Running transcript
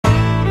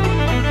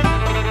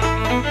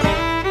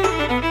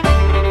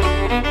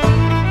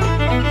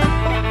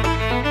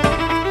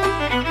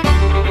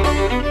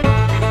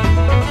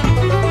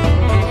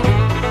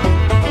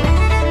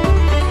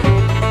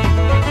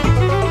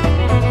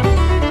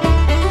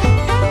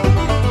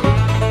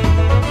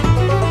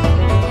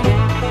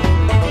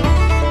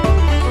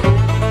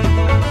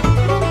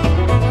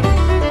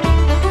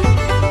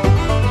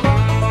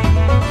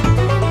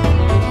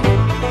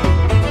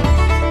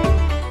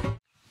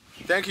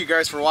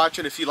guys for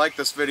watching. If you like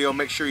this video,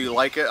 make sure you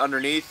like it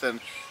underneath and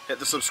hit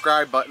the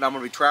subscribe button. I'm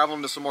going to be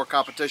traveling to some more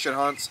competition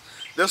hunts.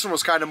 This one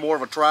was kind of more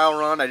of a trial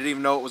run. I didn't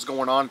even know what was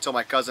going on until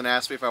my cousin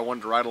asked me if I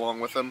wanted to ride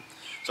along with him.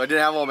 So I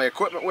didn't have all my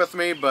equipment with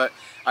me, but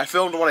I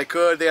filmed what I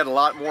could. They had a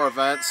lot more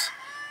events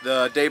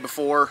the day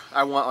before.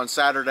 I went on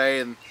Saturday,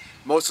 and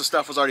most of the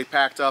stuff was already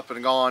packed up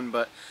and gone.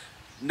 But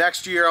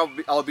next year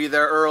I'll be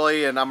there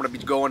early, and I'm going to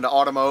be going to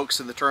Autumn Oaks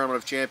and the Tournament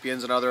of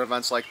Champions and other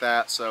events like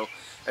that. So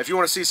if you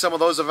want to see some of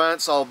those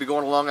events, I'll be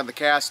going along on the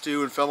cast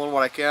too and filming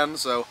what I can.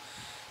 So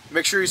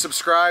make sure you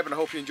subscribe, and I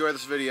hope you enjoy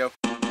this video.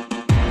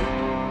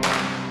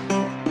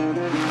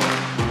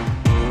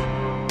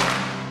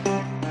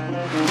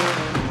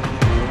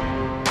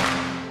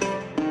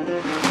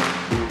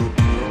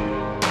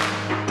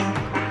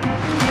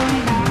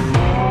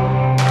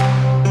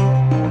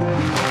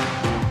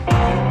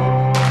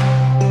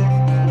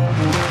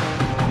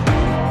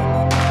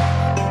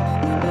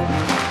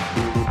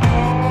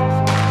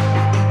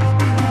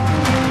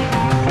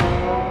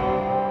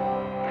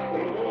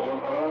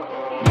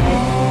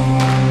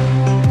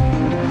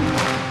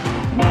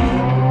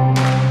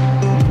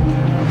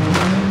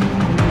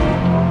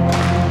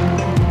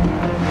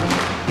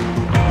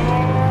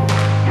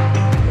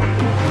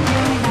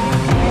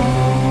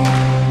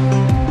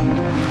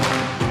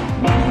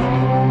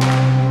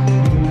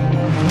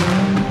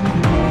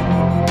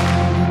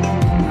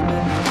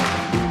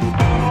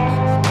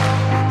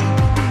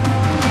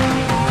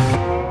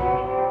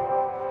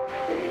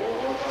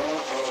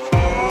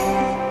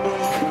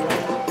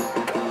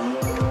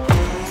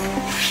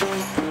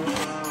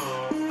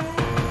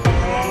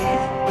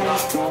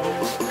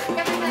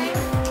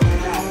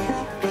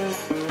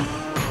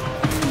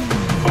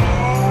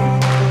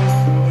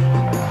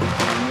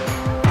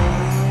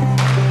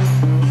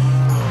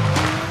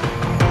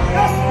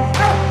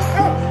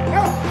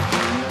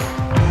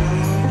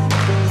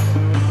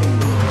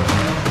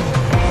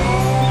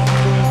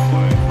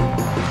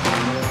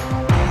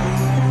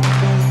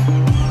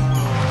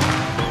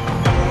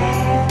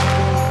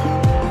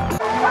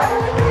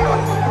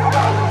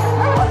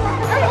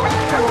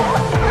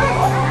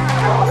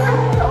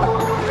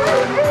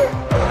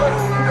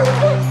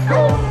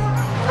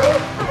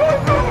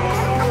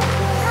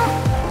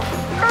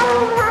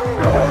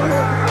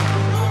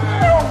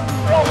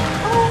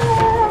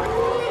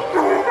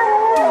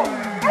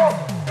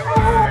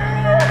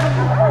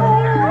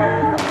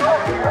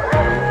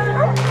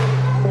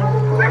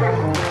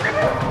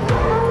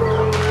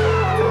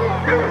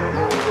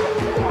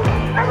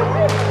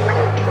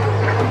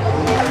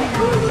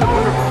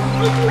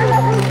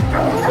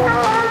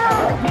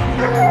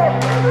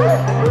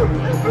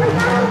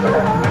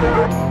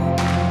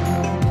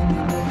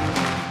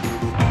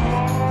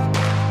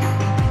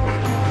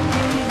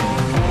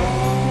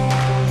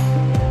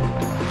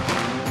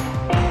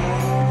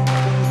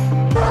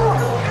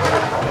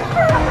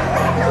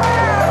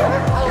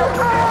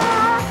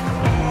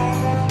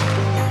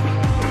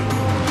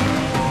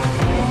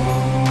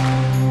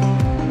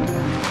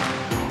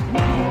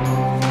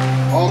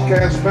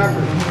 Cast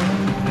members,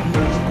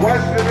 there's a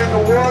question in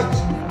the woods,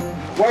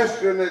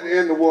 question it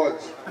in the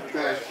woods.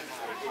 Okay.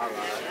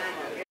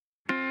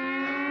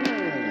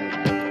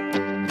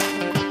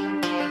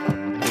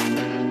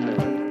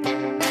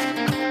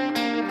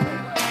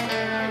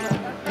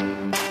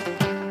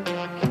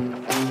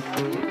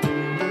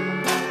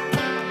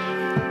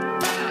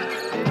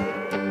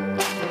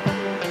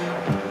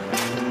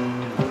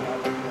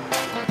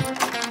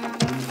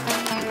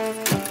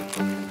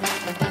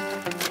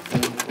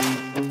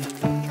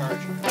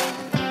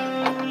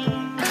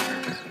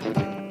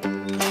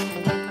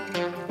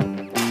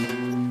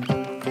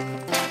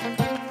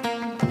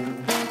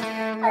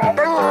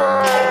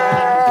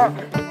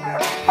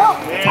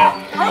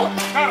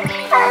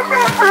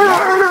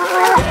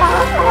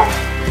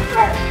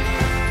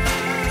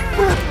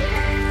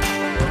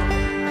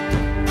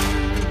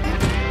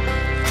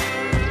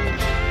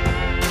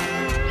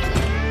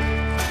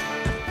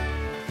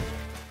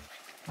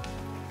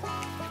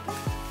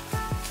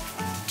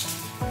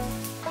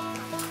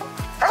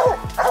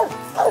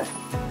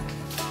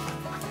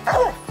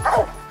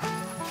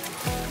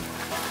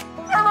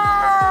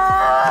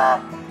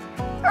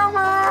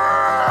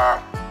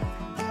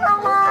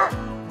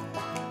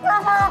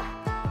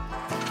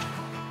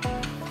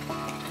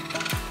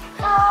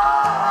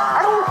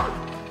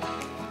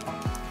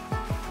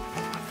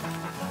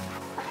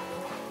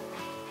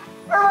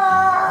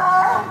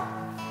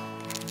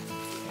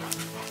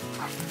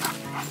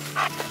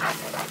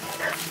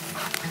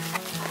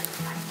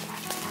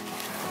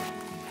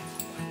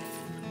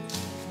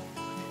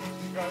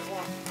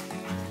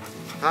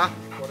 Huh?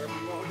 Whatever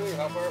you want to do,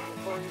 how far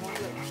you want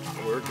to do.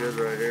 We're good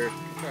right here.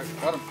 Okay,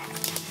 cut him.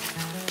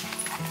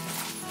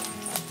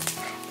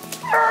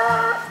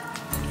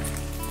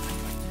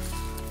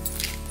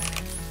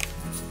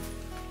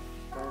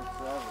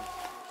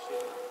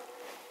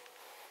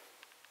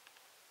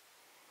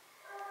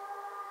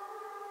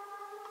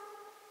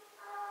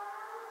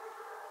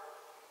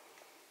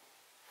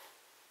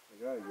 I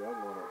got a young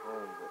one at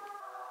home, but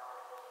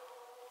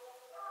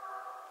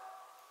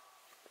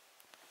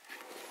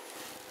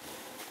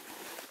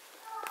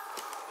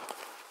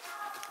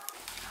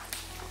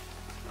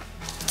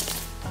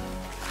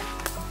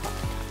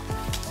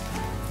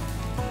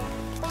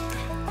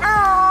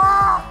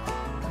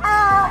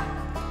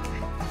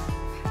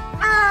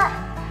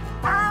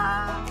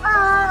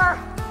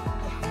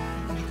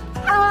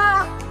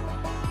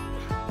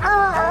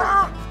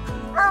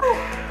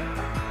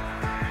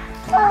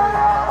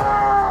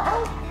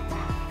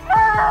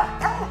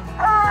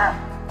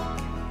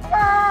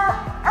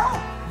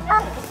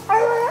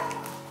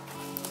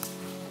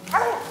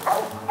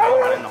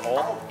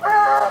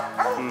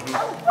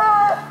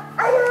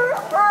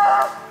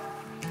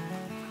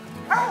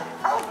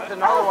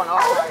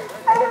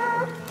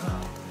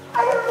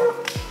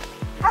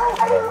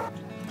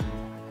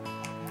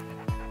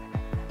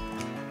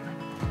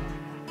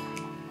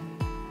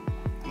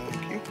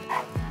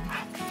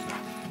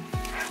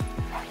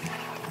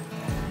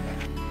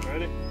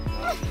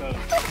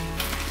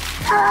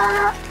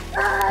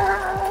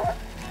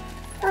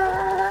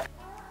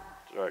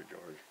Sorry,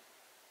 George.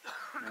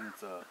 And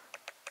it's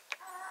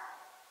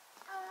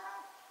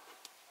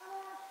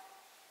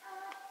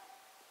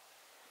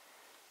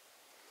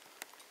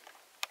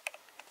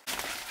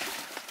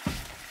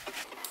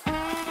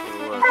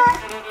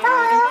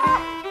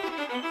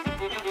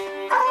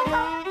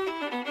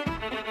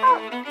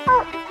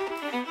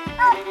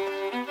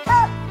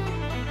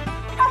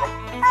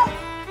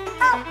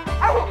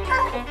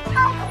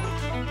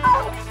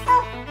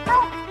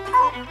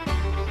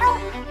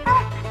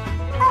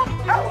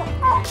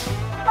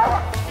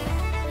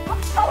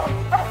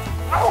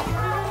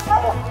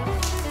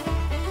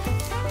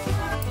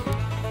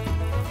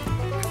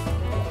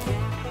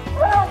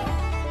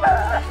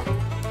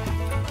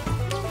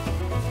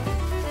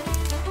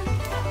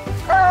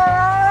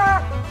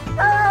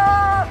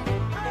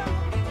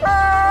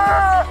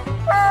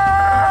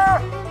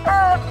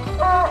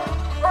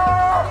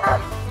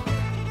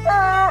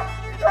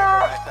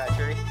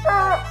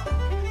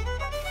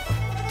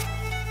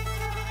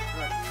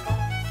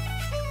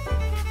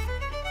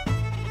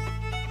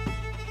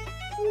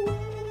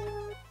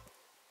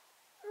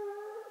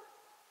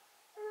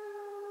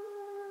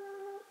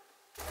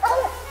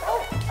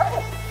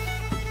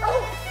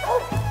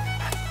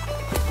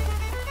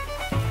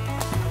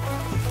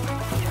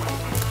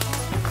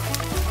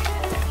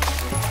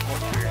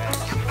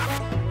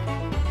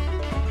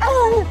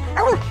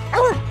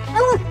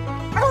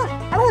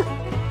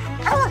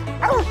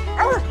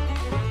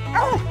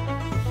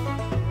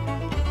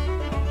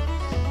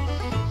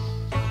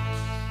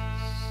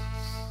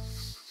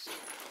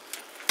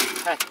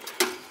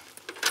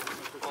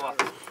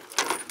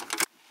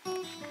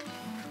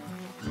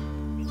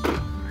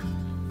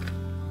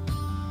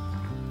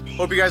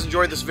Hope you guys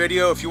enjoyed this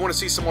video. If you want to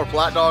see some more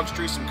Plott dogs,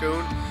 Treese and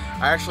Coon,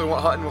 I actually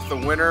went hunting with the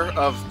winner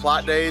of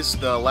Plott Days,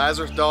 the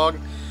Lazarus dog.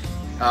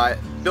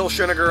 Bill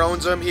Schiniger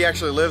owns him. He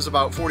actually lives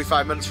about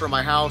 45 minutes from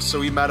my house,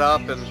 so we met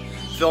up and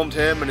filmed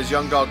him and his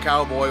young dog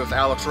Cowboy with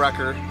Alex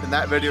Recker, and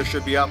that video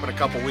should be up in a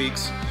couple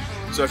weeks.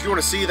 So if you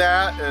want to see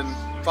that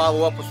and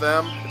follow up with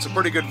them, it's a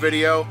pretty good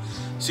video.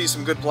 See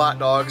some good Plott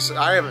dogs.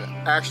 I haven't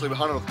actually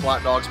hunted with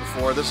Plott dogs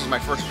before. This is my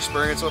first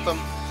experience with them.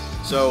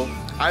 So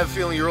I have a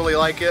feeling you really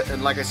like it,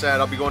 and like I said,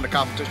 I'll be going to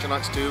competition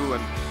hunts too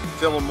and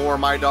filming more of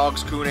my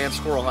dogs, coon and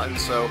squirrel hunting,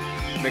 so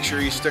make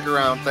sure you stick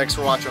around. Thanks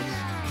for watching.